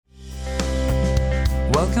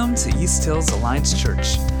Welcome to East Hills Alliance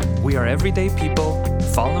Church. We are everyday people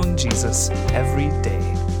following Jesus every day.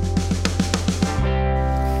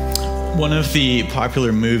 One of the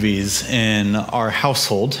popular movies in our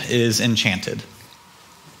household is Enchanted.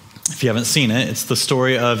 If you haven't seen it, it's the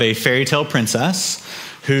story of a fairy tale princess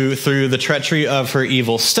who, through the treachery of her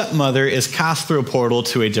evil stepmother, is cast through a portal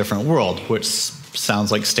to a different world, which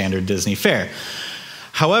sounds like standard Disney fare.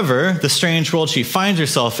 However, the strange world she finds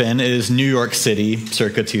herself in is New York City,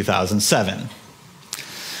 circa 2007.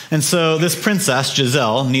 And so this princess,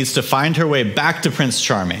 Giselle, needs to find her way back to Prince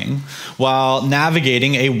Charming while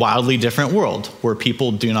navigating a wildly different world where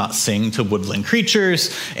people do not sing to woodland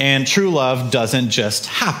creatures and true love doesn't just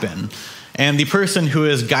happen. And the person who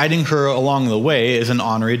is guiding her along the way is an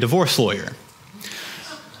honorary divorce lawyer.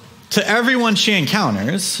 To everyone she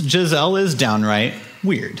encounters, Giselle is downright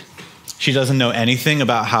weird. She doesn't know anything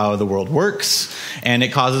about how the world works, and it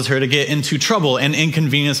causes her to get into trouble and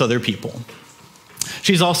inconvenience other people.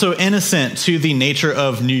 She's also innocent to the nature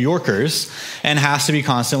of New Yorkers and has to be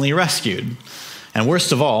constantly rescued. And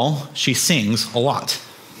worst of all, she sings a lot.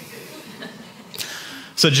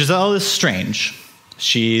 So Giselle is strange.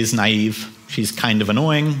 She's naive. She's kind of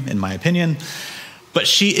annoying, in my opinion. But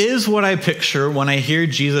she is what I picture when I hear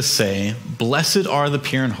Jesus say, "Blessed are the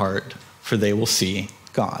pure in heart, for they will see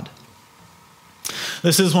God."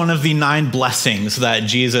 This is one of the 9 blessings that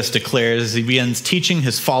Jesus declares as he begins teaching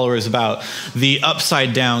his followers about the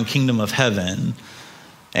upside-down kingdom of heaven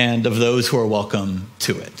and of those who are welcome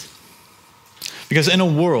to it. Because in a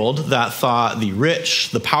world that thought the rich,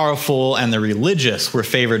 the powerful, and the religious were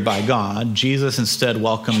favored by God, Jesus instead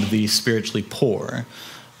welcomed the spiritually poor,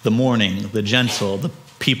 the mourning, the gentle, the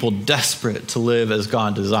people desperate to live as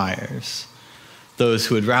God desires, those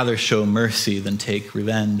who would rather show mercy than take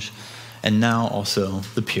revenge, and now also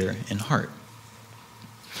the pure in heart.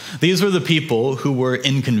 These were the people who were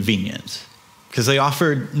inconvenient because they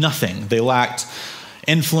offered nothing. They lacked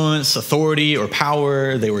influence, authority, or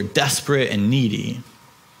power. They were desperate and needy.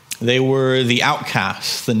 They were the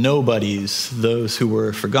outcasts, the nobodies, those who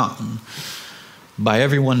were forgotten by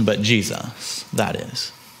everyone but Jesus, that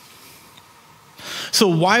is. So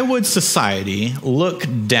why would society look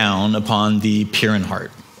down upon the pure in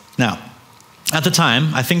heart? Now, at the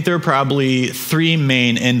time, I think there were probably 3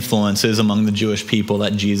 main influences among the Jewish people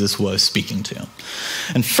that Jesus was speaking to.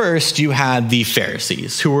 And first, you had the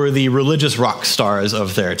Pharisees, who were the religious rock stars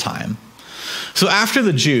of their time. So after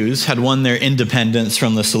the Jews had won their independence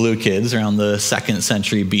from the Seleucids around the 2nd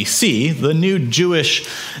century BC, the new Jewish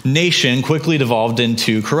nation quickly devolved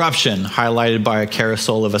into corruption, highlighted by a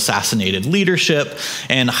carousel of assassinated leadership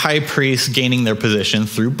and high priests gaining their position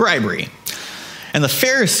through bribery. And the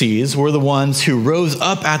Pharisees were the ones who rose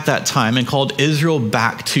up at that time and called Israel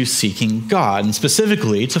back to seeking God, and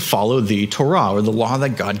specifically to follow the Torah, or the law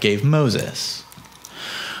that God gave Moses.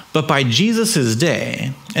 But by Jesus'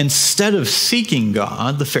 day, instead of seeking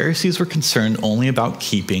God, the Pharisees were concerned only about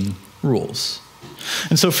keeping rules.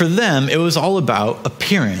 And so for them, it was all about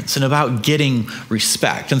appearance and about getting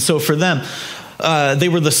respect. And so for them, they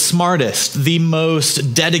were the smartest, the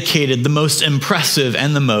most dedicated, the most impressive,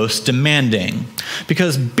 and the most demanding.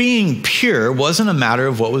 Because being pure wasn't a matter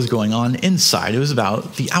of what was going on inside. It was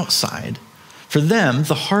about the outside. For them,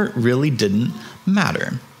 the heart really didn't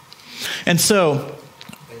matter. And so,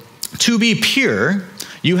 to be pure,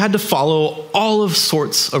 you had to follow all of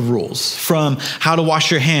sorts of rules, from how to wash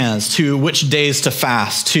your hands, to which days to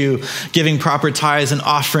fast, to giving proper tithes and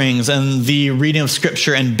offerings, and the reading of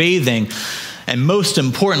scripture and bathing. And most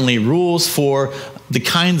importantly, rules for the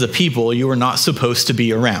kinds of people you were not supposed to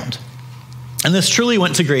be around. And this truly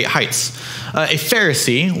went to great heights. A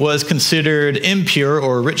Pharisee was considered impure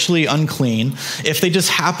or ritually unclean if they just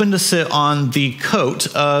happened to sit on the coat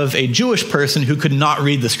of a Jewish person who could not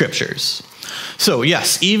read the scriptures. So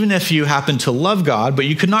yes, even if you happened to love God, but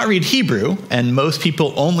you could not read Hebrew, and most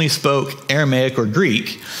people only spoke Aramaic or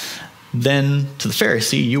Greek, then to the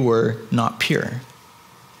Pharisee, you were not pure.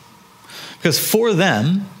 Because for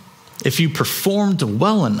them, if you performed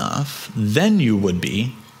well enough, then you would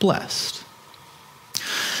be blessed.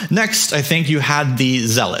 Next, I think you had the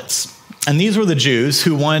Zealots. And these were the Jews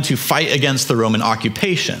who wanted to fight against the Roman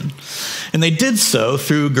occupation. And they did so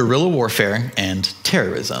through guerrilla warfare and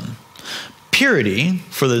terrorism. Purity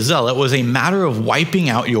for the Zealot was a matter of wiping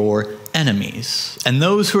out your enemies. And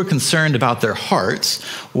those who were concerned about their hearts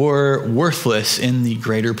were worthless in the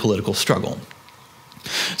greater political struggle.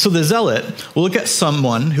 So the Zealot will look at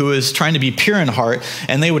someone who is trying to be pure in heart,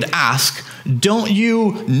 and they would ask, "Don't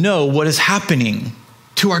you know what is happening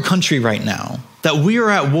to our country right now? That we are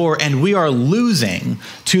at war and we are losing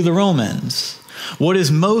to the Romans. What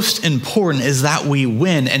is most important is that we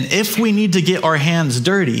win, and if we need to get our hands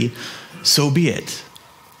dirty, so be it.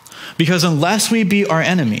 Because unless we beat our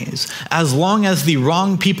enemies, as long as the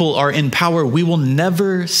wrong people are in power, we will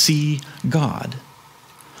never see God.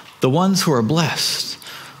 The ones who are blessed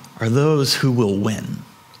are those who will win.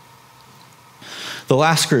 The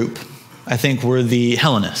last group, I think, were the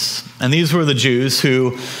Hellenists. And these were the Jews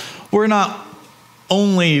who were not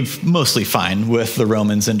only mostly fine with the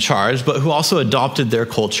Romans in charge, but who also adopted their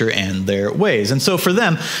culture and their ways. And so for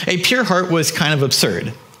them, a pure heart was kind of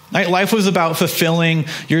absurd. Right? Life was about fulfilling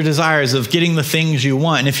your desires, of getting the things you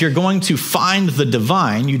want. And if you're going to find the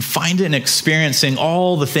divine, you'd find it in experiencing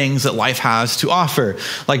all the things that life has to offer,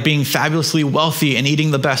 like being fabulously wealthy and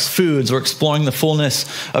eating the best foods or exploring the fullness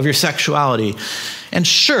of your sexuality. And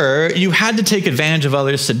sure, you had to take advantage of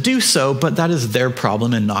others to do so, but that is their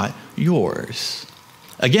problem and not yours.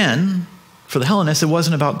 Again, for the Hellenists, it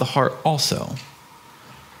wasn't about the heart also.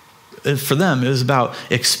 For them, it was about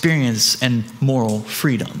experience and moral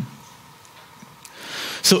freedom.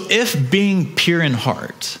 So if being pure in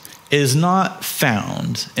heart is not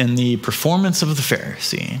found in the performance of the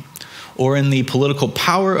Pharisee, or in the political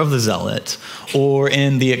power of the zealot, or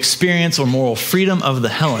in the experience or moral freedom of the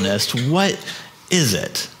Hellenist, what is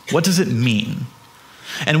it? What does it mean?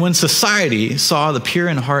 And when society saw the pure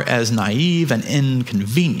in heart as naive and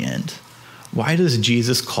inconvenient, why does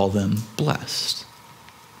Jesus call them blessed?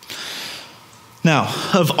 Now,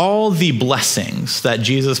 of all the blessings that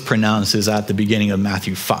Jesus pronounces at the beginning of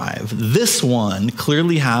Matthew 5, this one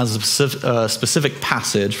clearly has a specific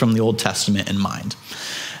passage from the Old Testament in mind.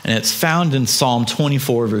 And it's found in Psalm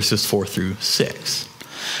 24, verses 4 through 6.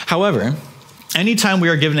 However, anytime we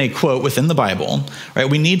are given a quote within the Bible, right,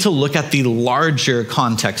 we need to look at the larger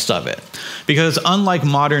context of it. Because unlike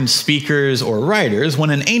modern speakers or writers, when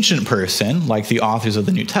an ancient person, like the authors of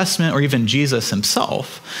the New Testament or even Jesus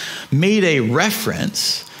himself, made a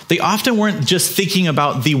reference, they often weren't just thinking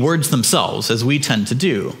about the words themselves, as we tend to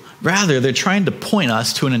do. Rather, they're trying to point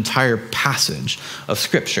us to an entire passage of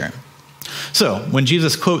Scripture. So, when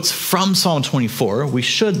Jesus quotes from Psalm 24, we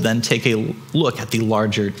should then take a look at the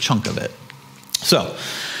larger chunk of it. So,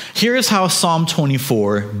 here is how Psalm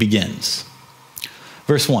 24 begins.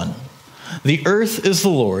 Verse 1, "The earth is the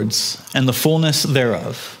Lord's, and the fullness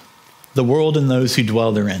thereof, the world and those who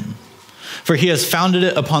dwell therein. For he has founded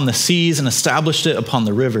it upon the seas and established it upon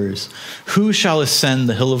the rivers. Who shall ascend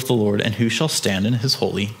the hill of the Lord, and who shall stand in his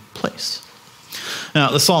holy place?" Now,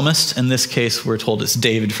 the psalmist, in this case, we're told it's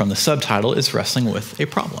David from the subtitle, is wrestling with a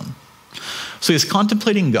problem. So he's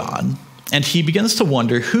contemplating God, and he begins to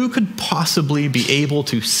wonder who could possibly be able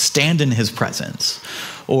to stand in his presence,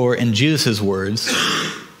 or in Jesus' words,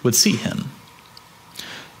 would see him.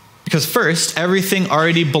 Because first, everything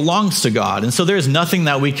already belongs to God, and so there's nothing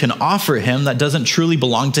that we can offer him that doesn't truly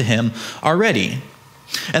belong to him already.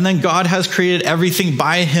 And then God has created everything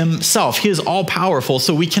by himself. He is all-powerful,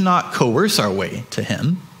 so we cannot coerce our way to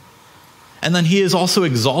him. And then he is also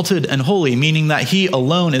exalted and holy, meaning that he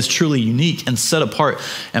alone is truly unique and set apart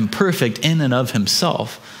and perfect in and of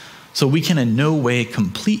himself, so we can in no way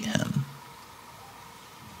complete him.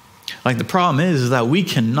 Like, the problem is that we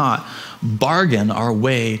cannot bargain our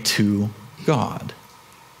way to God.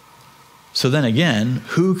 So then again,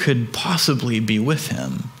 who could possibly be with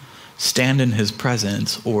him, stand in his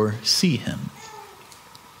presence, or see him?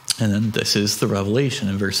 And then this is the revelation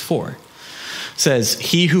in verse 4. It says,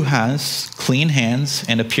 "He who has clean hands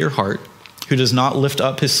and a pure heart, who does not lift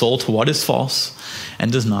up his soul to what is false,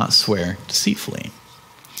 and does not swear deceitfully."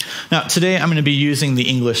 Now, today I'm going to be using the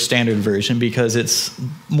English Standard Version because it's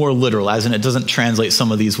more literal, as in it doesn't translate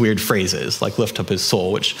some of these weird phrases, like lift up his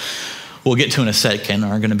soul, which we'll get to in a second,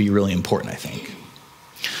 are going to be really important, I think.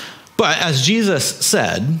 But as Jesus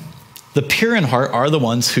said, the pure in heart are the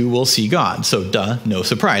ones who will see God. So no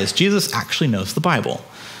surprise. Jesus actually knows the Bible.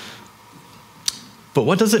 But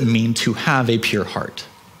what does it mean to have a pure heart?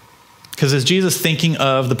 Because is Jesus thinking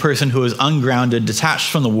of the person who is ungrounded, detached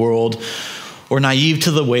from the world, or naive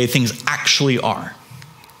to the way things actually are?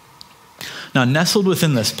 Now, nestled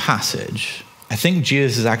within this passage, I think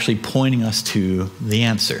Jesus is actually pointing us to the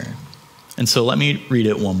answer. And so let me read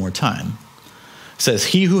it one more time. It says,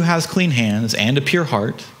 "He who has clean hands and a pure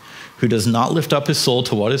heart, who does not lift up his soul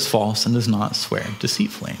to what is false and does not swear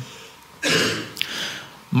deceitfully."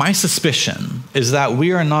 My suspicion is that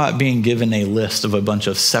we are not being given a list of a bunch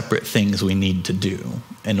of separate things we need to do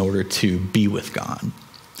in order to be with God.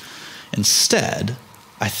 Instead,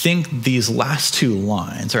 I think these last two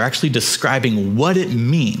lines are actually describing what it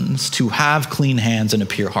means to have clean hands and a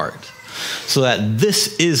pure heart. So that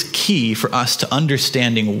this is key for us to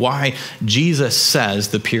understanding why Jesus says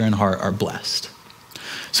the pure in heart are blessed.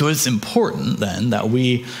 So it's important then that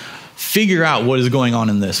we figure out what is going on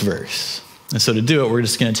in this verse. And so to do it, we're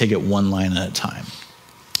just going to take it one line at a time.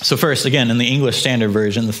 So first, again, in the English Standard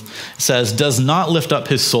Version, it says, does not lift up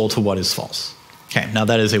his soul to what is false. Okay, now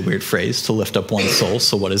that is a weird phrase, to lift up one's soul,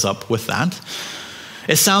 so what is up with that?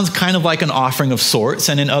 It sounds kind of like an offering of sorts,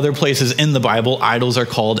 and in other places in the Bible, idols are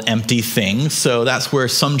called empty things, so that's where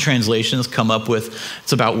some translations come up with,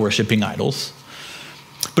 it's about worshiping idols.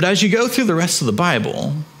 But as you go through the rest of the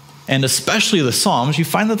Bible, and especially the Psalms, you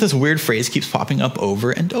find that this weird phrase keeps popping up over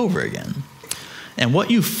and over again. And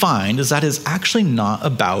what you find is that it's actually not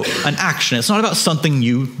about an action. It's not about something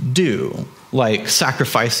you do, like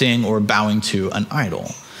sacrificing or bowing to an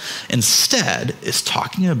idol. Instead, it's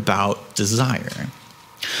talking about desire.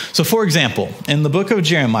 So for example, in the book of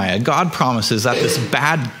Jeremiah, God promises that this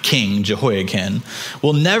bad king, Jehoiakim,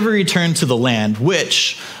 will never return to the land,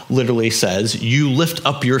 which literally says, you lift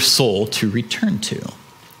up your soul to return to.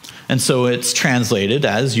 And so it's translated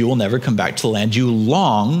as, you will never come back to the land you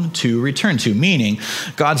long to return to, meaning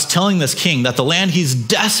God's telling this king that the land he's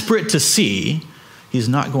desperate to see, he's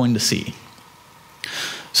not going to see.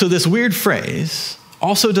 So this weird phrase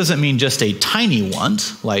also doesn't mean just a tiny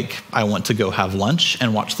want, like I want to go have lunch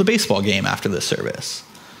and watch the baseball game after this service.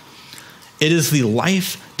 It is the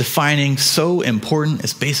life-defining, so important,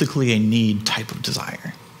 it's basically a need type of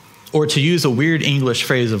desire. Or to use a weird English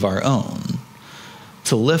phrase of our own,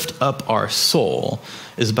 to lift up our soul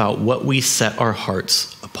is about what we set our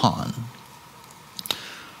hearts upon.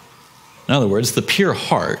 In other words, the pure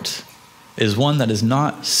heart is one that is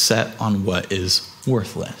not set on what is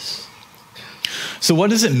worthless. So what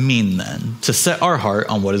does it mean then to set our heart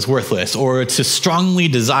on what is worthless, or to strongly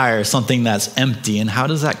desire something that's empty, and how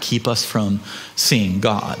does that keep us from seeing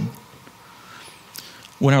God?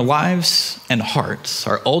 When our lives and hearts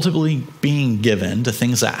are ultimately being given to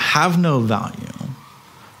things that have no value,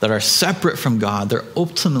 that are separate from God, they're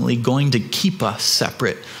ultimately going to keep us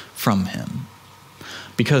separate from him.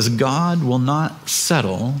 Because God will not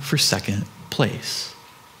settle for second place.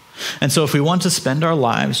 And so if we want to spend our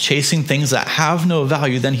lives chasing things that have no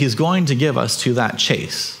value, then he's going to give us to that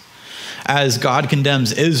chase. As God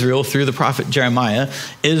condemns Israel through the prophet Jeremiah,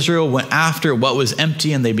 Israel went after what was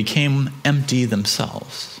empty and they became empty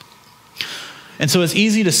themselves. And so it's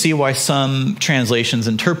easy to see why some translations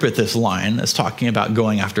interpret this line as talking about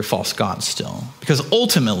going after false gods still. Because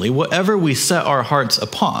ultimately, whatever we set our hearts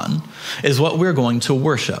upon is what we're going to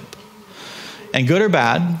worship. And good or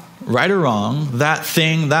bad, right or wrong, that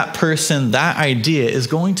thing, that person, that idea is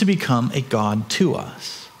going to become a god to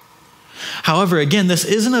us. However, again, this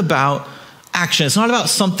isn't about action. It's not about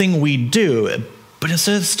something we do, but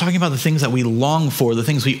instead it's talking about the things that we long for, the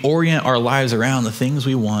things we orient our lives around, the things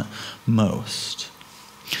we want most.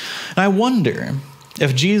 And I wonder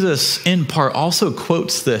if Jesus, in part, also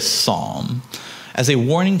quotes this psalm as a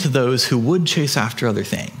warning to those who would chase after other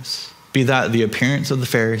things, be that the appearance of the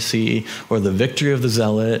Pharisee, or the victory of the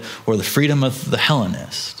zealot, or the freedom of the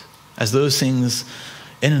Hellenist, as those things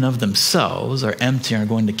in and of themselves are empty and are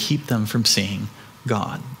going to keep them from seeing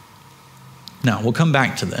God. Now, we'll come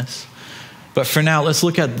back to this. But for now, let's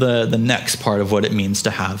look at the next part of what it means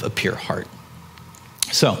to have a pure heart.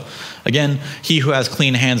 So, again, he who has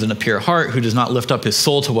clean hands and a pure heart, who does not lift up his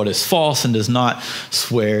soul to what is false and does not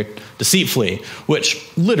swear deceitfully, which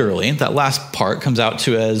literally, that last part comes out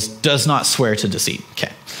to as does not swear to deceit.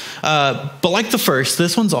 Okay. But like the first,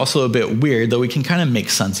 this one's also a bit weird, though we can kind of make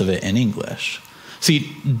sense of it in English.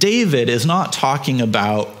 See, David is not talking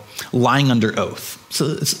about lying under oath. So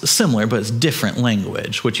it's similar, but it's different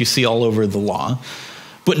language, which you see all over the law.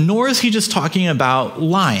 But nor is he just talking about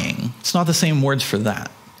lying. It's not the same words for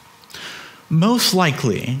that. Most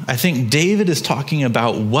likely, I think David is talking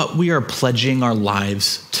about what we are pledging our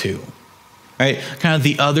lives to, right? Kind of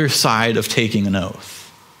the other side of taking an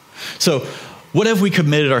oath. So what have we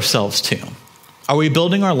committed ourselves to? Are we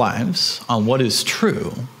building our lives on what is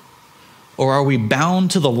true, or are we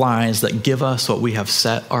bound to the lies that give us what we have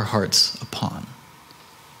set our hearts upon?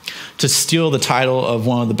 To steal the title of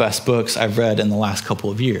one of the best books I've read in the last couple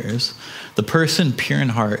of years, the person pure in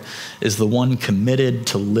heart is the one committed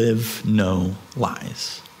to live no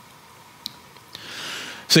lies.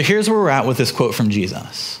 So here's where we're at with this quote from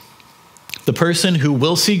Jesus. The person who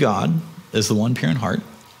will see God is the one pure in heart,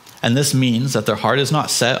 and this means that their heart is not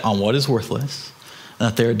set on what is worthless, and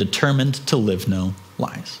that they're determined to live no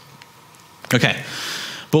lies. Okay,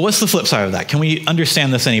 but what's the flip side of that? Can we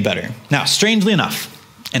understand this any better? Now, strangely enough,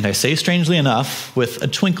 and I say strangely enough with a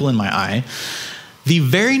twinkle in my eye, The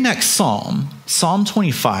very next psalm, Psalm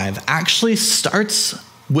 25, actually starts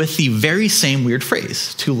with the very same weird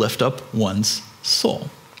phrase, to lift up one's soul.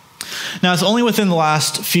 Now, it's only within the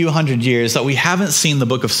last few hundred years that we haven't seen the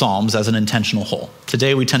book of Psalms as an intentional whole.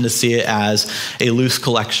 Today, we tend to see it as a loose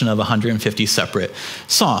collection of 150 separate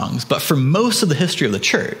songs. But for most of the history of the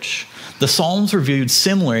church, the Psalms were viewed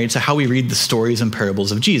similarly to how we read the stories and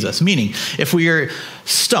parables of Jesus. Meaning, if we are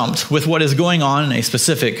stumped with what is going on in a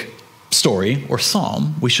specific story or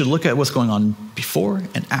psalm, we should look at what's going on before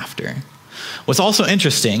and after. What's also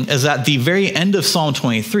interesting is that the very end of Psalm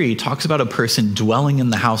 23 talks about a person dwelling in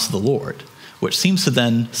the house of the Lord, which seems to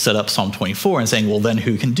then set up Psalm 24 and saying, well, then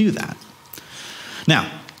who can do that?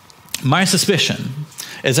 Now, my suspicion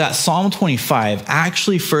is that Psalm 25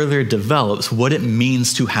 actually further develops what it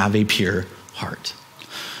means to have a pure heart.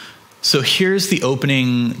 So here's the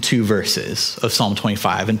opening 2 verses of Psalm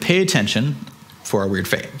 25, and pay attention for our weird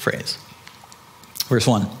phrase. Verse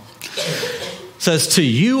 1 says, "To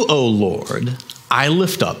you, O Lord, I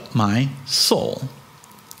lift up my soul.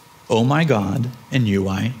 O my God, in you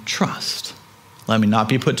I trust. Let me not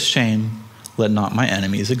be put to shame. Let not my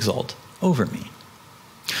enemies exult over me."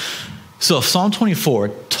 So if Psalm 24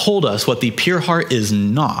 told us what the pure heart is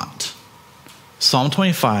not, Psalm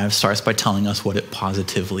 25 starts by telling us what it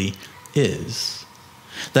positively is.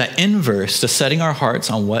 That inverse to setting our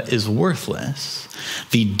hearts on what is worthless,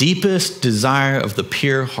 the deepest desire of the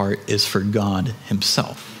pure heart is for God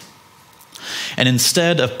himself. And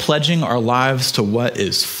instead of pledging our lives to what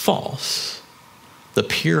is false, the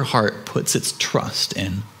pure heart puts its trust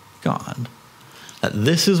in God. That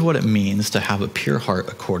this is what it means to have a pure heart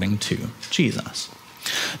according to Jesus.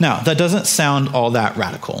 Now, that doesn't sound all that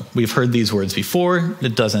radical. We've heard these words before.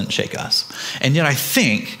 It doesn't shake us. And yet I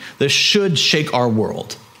think this should shake our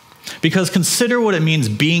world. Because consider what it means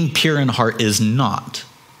being pure in heart is not.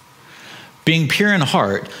 Being pure in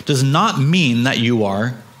heart does not mean that you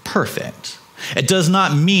are perfect. It does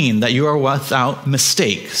not mean that you are without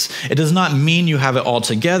mistakes. It does not mean you have it all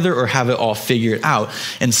together or have it all figured out.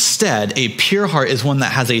 Instead, a pure heart is one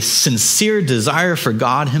that has a sincere desire for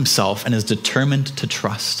God himself and is determined to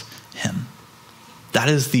trust him. That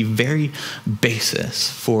is the very basis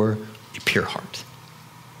for a pure heart.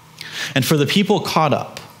 And for the people caught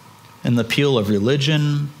up in the appeal of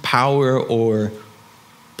religion, power, or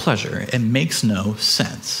pleasure, it makes no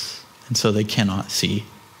sense. And so they cannot see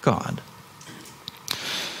God.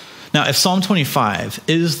 Now, if Psalm 25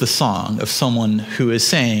 is the song of someone who is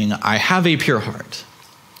saying, I have a pure heart,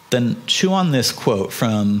 then chew on this quote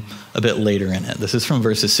from a bit later in it. This is from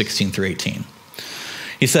verses 16 through 18.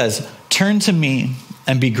 He says, "Turn to me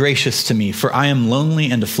and be gracious to me, for I am lonely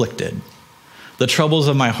and afflicted. The troubles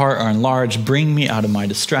of my heart are enlarged. Bring me out of my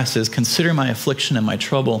distresses. Consider my affliction and my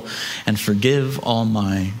trouble, and forgive all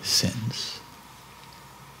my sins."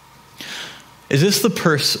 Is this the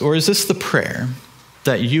prayer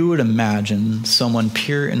that you would imagine someone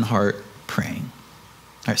pure in heart praying?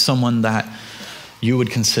 Or someone that you would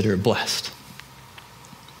consider blessed?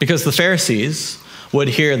 Because the Pharisees would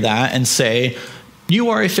hear that and say, you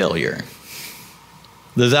are a failure.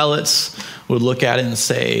 The Zealots would look at it and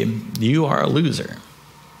say, you are a loser.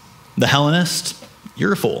 The Hellenist,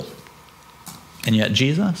 you're a fool. And yet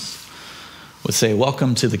Jesus would say,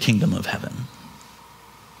 welcome to the kingdom of heaven.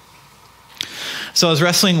 So I was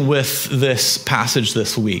wrestling with this passage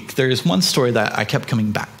this week. There's one story that I kept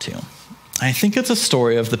coming back to. I think it's a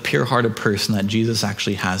story of the pure-hearted person that Jesus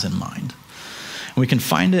actually has in mind. And we can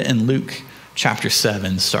find it in Luke chapter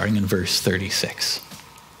 7, starting in verse 36.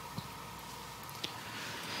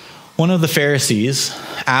 One of the Pharisees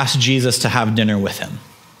asked Jesus to have dinner with him.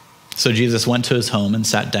 So Jesus went to his home and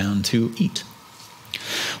sat down to eat.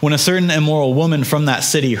 When a certain immoral woman from that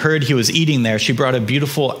city heard he was eating there, she brought a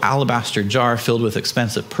beautiful alabaster jar filled with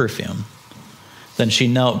expensive perfume. Then she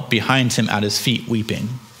knelt behind him at his feet, weeping.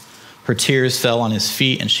 Her tears fell on his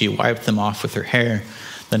feet, and she wiped them off with her hair.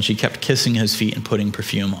 Then she kept kissing his feet and putting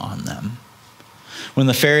perfume on them. When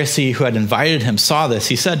the Pharisee who had invited him saw this,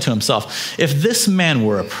 he said to himself, if this man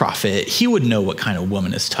were a prophet, he would know what kind of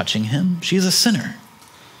woman is touching him. She is a sinner.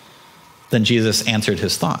 Then Jesus answered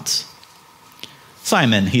his thoughts.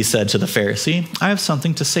 Simon, he said to the Pharisee, I have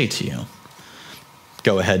something to say to you.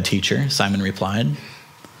 Go ahead, teacher, Simon replied.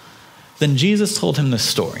 Then Jesus told him this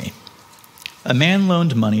story. A man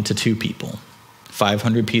loaned money to two people,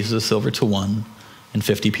 500 pieces of silver to one and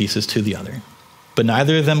 50 pieces to the other. But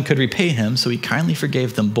neither of them could repay him, so he kindly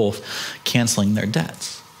forgave them both, canceling their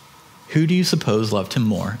debts. Who do you suppose loved him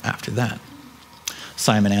more after that?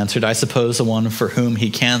 Simon answered, I suppose the one for whom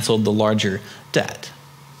he canceled the larger debt.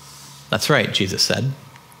 That's right, Jesus said.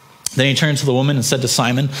 Then he turned to the woman and said to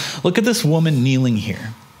Simon, "Look at this woman kneeling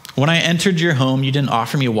here. When I entered your home, you didn't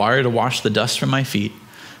offer me water to wash the dust from my feet,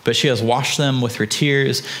 but she has washed them with her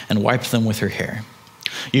tears and wiped them with her hair.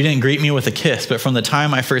 You didn't greet me with a kiss, but from the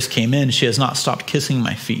time I first came in, she has not stopped kissing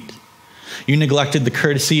my feet. You neglected the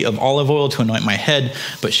courtesy of olive oil to anoint my head,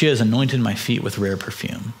 but she has anointed my feet with rare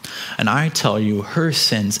perfume. And I tell you, her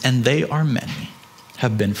sins, and they are many,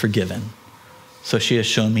 have been forgiven. So she has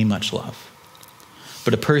shown me much love.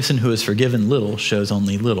 But a person who is forgiven little shows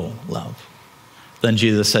only little love." Then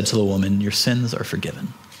Jesus said to the woman, "Your sins are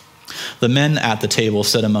forgiven." The men at the table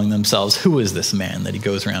said among themselves, "Who is this man that he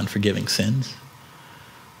goes around forgiving sins?"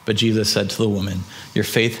 But Jesus said to the woman, "Your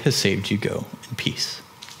faith has saved you. Go in peace."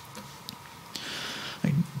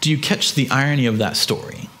 Do you catch the irony of that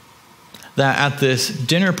story? That at this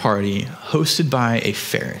dinner party hosted by a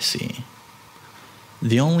Pharisee,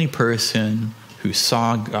 the only person who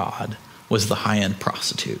saw God was the high-end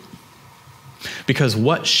prostitute. Because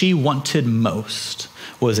what she wanted most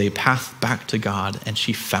was a path back to God, and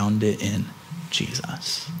she found it in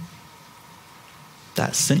Jesus.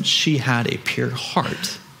 That since she had a pure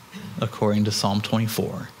heart, according to Psalm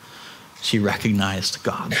 24, she recognized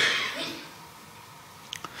God.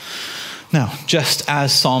 Now, just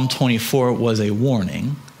as Psalm 24 was a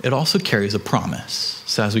warning, it also carries a promise.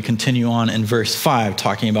 So as we continue on in verse 5,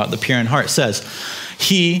 talking about the pure in heart, says,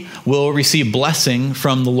 "He will receive blessing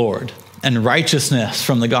from the Lord and righteousness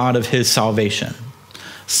from the God of his salvation.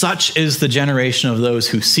 Such is the generation of those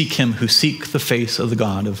who seek him, who seek the face of the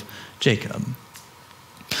God of Jacob."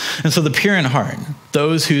 And so the pure in heart,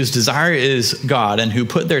 those whose desire is God and who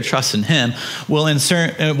put their trust in him, will in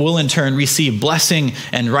turn receive blessing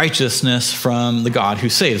and righteousness from the God who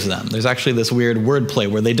saves them. There's actually this weird wordplay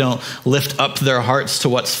where they don't lift up their hearts to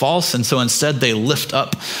what's false, and so instead they lift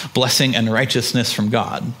up blessing and righteousness from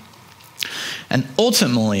God. And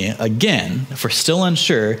ultimately, again, if we're still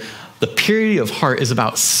unsure, the purity of heart is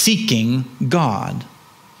about seeking God,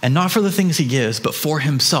 and not for the things he gives, but for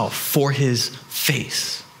himself, for his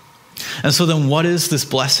face. And so then what is this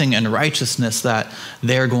blessing and righteousness that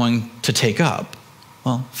they're going to take up?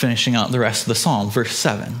 Well, finishing out the rest of the psalm, verse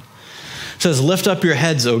 7. It says, "Lift up your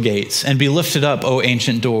heads, O gates, and be lifted up, O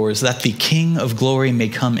ancient doors, that the King of glory may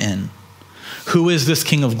come in." Who is this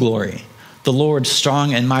King of glory? The Lord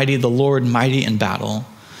strong and mighty, the Lord mighty in battle.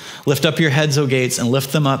 "Lift up your heads, O gates, and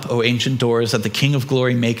lift them up, O ancient doors, that the King of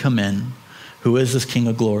glory may come in." Who is this King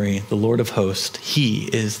of glory? The Lord of hosts. He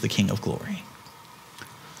is the King of glory.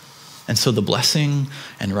 And so the blessing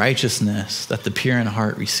and righteousness that the pure in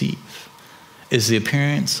heart receive is the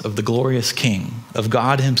appearance of the glorious King, of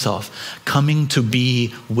God himself, coming to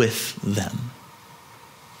be with them.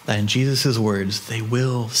 That in Jesus' words, they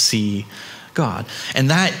will see God. And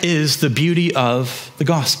that is the beauty of the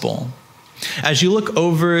gospel. As you look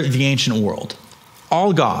over the ancient world,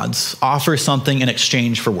 all gods offer something in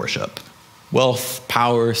exchange for worship. Wealth,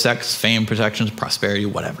 power, sex, fame, protections, prosperity,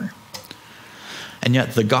 whatever. And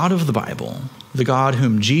yet the God of the Bible, the God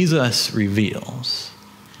whom Jesus reveals,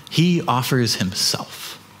 he offers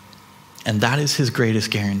himself. And that is his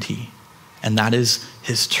greatest guarantee. And that is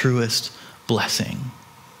his truest blessing.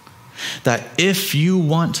 That if you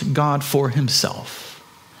want God for himself,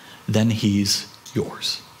 then he's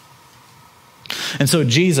yours. And so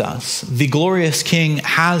Jesus, the glorious King,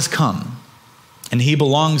 has come. And he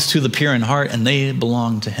belongs to the pure in heart, and they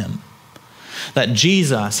belong to him. That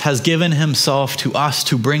Jesus has given himself to us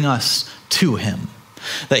to bring us to him.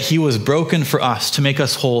 That he was broken for us to make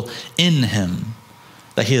us whole in him.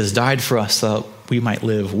 That he has died for us so that we might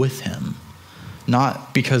live with him.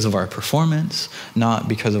 Not because of our performance, not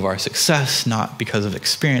because of our success, not because of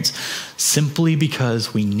experience, simply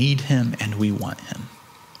because we need him and we want him.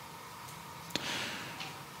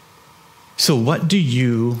 So what do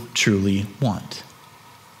you truly want?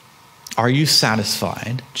 Are you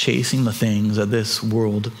satisfied chasing the things that this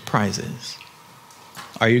world prizes?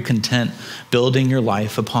 Are you content building your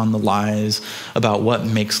life upon the lies about what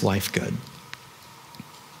makes life good?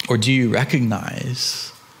 Or do you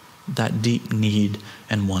recognize that deep need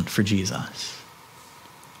and want for Jesus?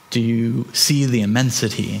 Do you see the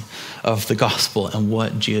immensity of the gospel and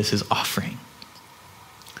what Jesus is offering?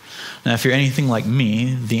 Now, if you're anything like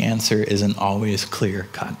me, the answer isn't always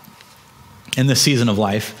clear-cut. In this season of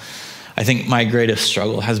life, I think my greatest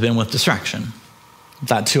struggle has been with distraction.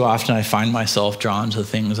 That too often I find myself drawn to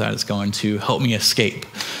things that is going to help me escape,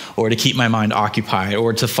 or to keep my mind occupied,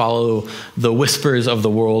 or to follow the whispers of the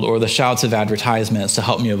world or the shouts of advertisements to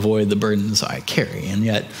help me avoid the burdens I carry. And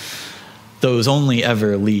yet, those only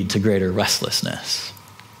ever lead to greater restlessness.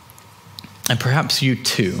 And perhaps you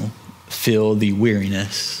too feel the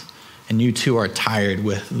weariness and you too are tired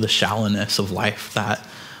with the shallowness of life that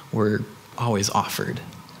we're always offered.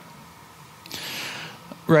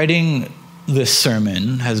 Writing this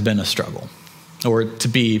sermon has been a struggle, or to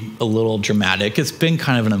be a little dramatic, it's been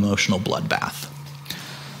kind of an emotional bloodbath.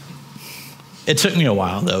 It took me a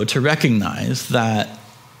while, though, to recognize that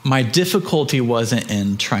my difficulty wasn't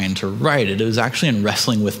in trying to write it. It was actually in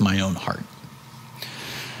wrestling with my own heart.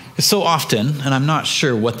 So often, and I'm not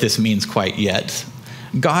sure what this means quite yet,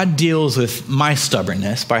 God deals with my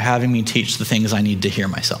stubbornness by having me teach the things I need to hear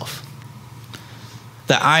myself.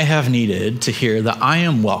 That I have needed to hear that I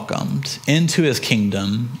am welcomed into his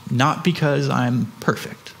kingdom, not because I'm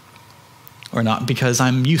perfect, or not because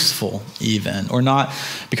I'm useful even, or not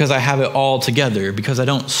because I have it all together, because I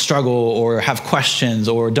don't struggle or have questions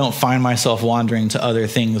or don't find myself wandering to other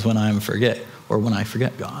things when I forget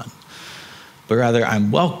God. But rather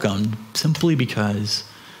I'm welcomed simply because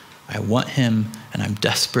I want him and I'm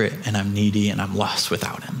desperate and I'm needy and I'm lost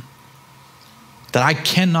without him. That I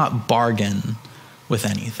cannot bargain with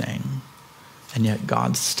anything, and yet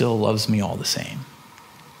God still loves me all the same.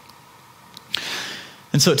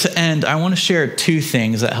 And so to end, I want to share two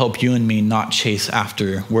things that help you and me not chase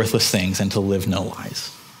after worthless things and to live no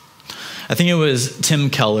lies. I think it was Tim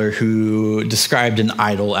Keller who described an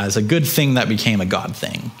idol as a good thing that became a God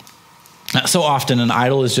thing. So often an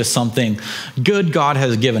idol is just something good God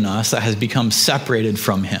has given us that has become separated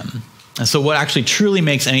from him. And so what actually truly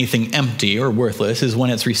makes anything empty or worthless is when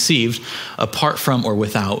it's received apart from or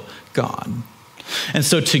without God. And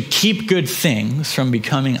so to keep good things from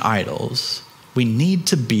becoming idols, we need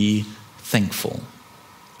to be thankful.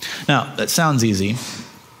 Now, that sounds easy.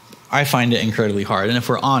 I find it incredibly hard. And if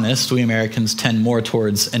we're honest, we Americans tend more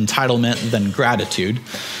towards entitlement than gratitude.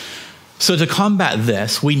 So to combat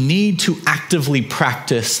this, we need to actively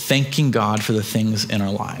practice thanking God for the things in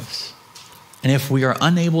our lives. And if we are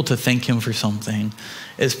unable to thank him for something,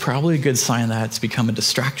 it's probably a good sign that it's become a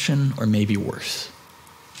distraction or maybe worse.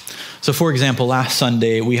 So for example, last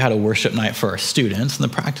Sunday, we had a worship night for our students, and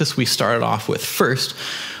the practice we started off with first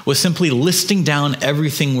was simply listing down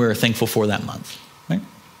everything we were thankful for that month. Right?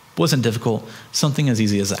 It wasn't difficult, something as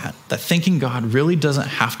easy as that. That thanking God really doesn't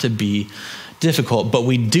have to be difficult, but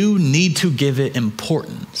we do need to give it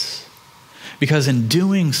importance. Because in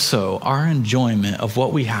doing so, our enjoyment of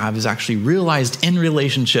what we have is actually realized in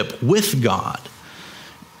relationship with God.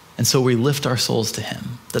 And so we lift our souls to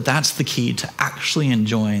him. That's the key to actually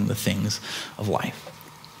enjoying the things of life.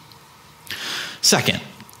 Second,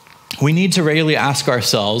 we need to regularly ask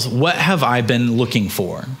ourselves, what have I been looking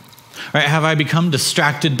for? Right? Have I become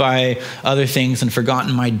distracted by other things and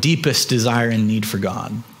forgotten my deepest desire and need for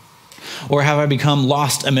God? Or have I become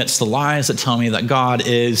lost amidst the lies that tell me that God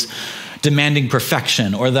is demanding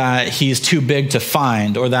perfection, or that he's too big to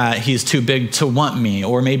find, or that he's too big to want me,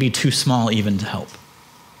 or maybe too small even to help?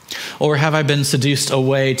 Or have I been seduced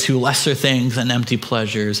away to lesser things and empty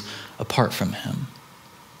pleasures apart from him?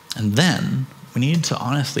 And then we need to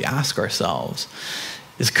honestly ask ourselves,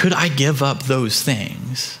 could I give up those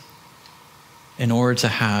things in order to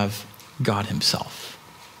have God himself?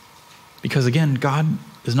 Because again, God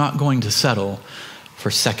is not going to settle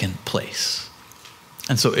for second place.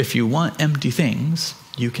 And so if you want empty things,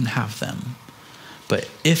 you can have them. But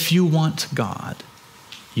if you want God,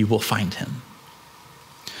 you will find him.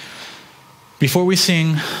 Before we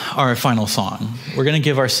sing our final song, we're going to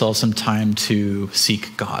give ourselves some time to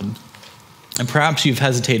seek God. And perhaps you've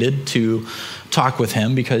hesitated to talk with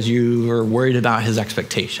him because you are worried about his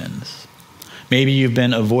expectations. Maybe you've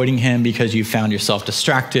been avoiding him because you found yourself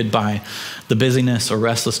distracted by the busyness or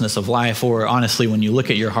restlessness of life, or honestly, when you look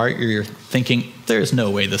at your heart, you're thinking, there's no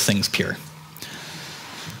way this thing's pure.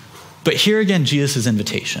 But here again, Jesus'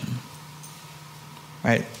 invitation,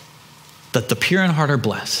 right? That the pure in heart are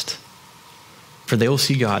blessed, for they will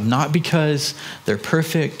see God, not because they're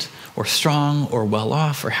perfect or strong or well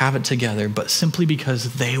off or have it together, but simply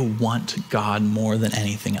because they want God more than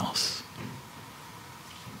anything else.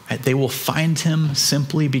 They will find him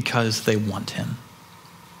simply because they want him.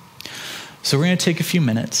 So we're going to take a few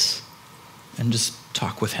minutes and just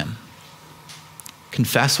talk with him.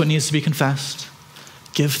 Confess what needs to be confessed.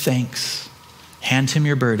 Give thanks. Hand him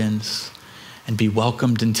your burdens and be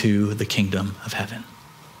welcomed into the kingdom of heaven.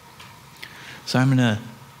 So I'm going to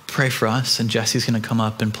pray for us, and Jesse's going to come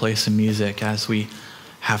up and play some music as we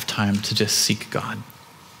have time to just seek God.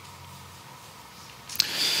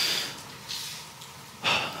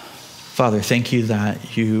 Father, thank you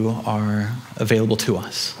that you are available to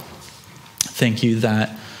us. Thank you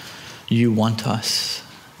that you want us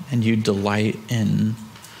and you delight in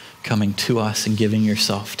coming to us and giving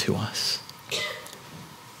yourself to us.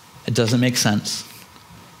 It doesn't make sense.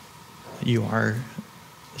 you are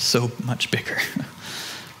so much bigger,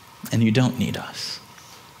 and you don't need us,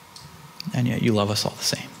 and yet you love us all the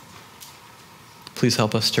same. Please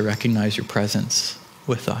help us to recognize your presence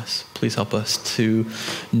with us. Please help us to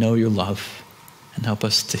know your love, and help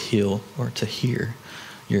us to heal or to hear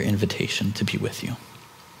your invitation to be with you.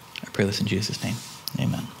 I pray this in Jesus' name.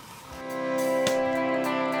 Amen.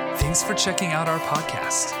 Thanks for checking out our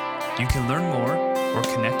podcast. You can learn more or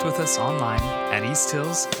connect with us online at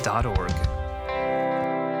easthills.org.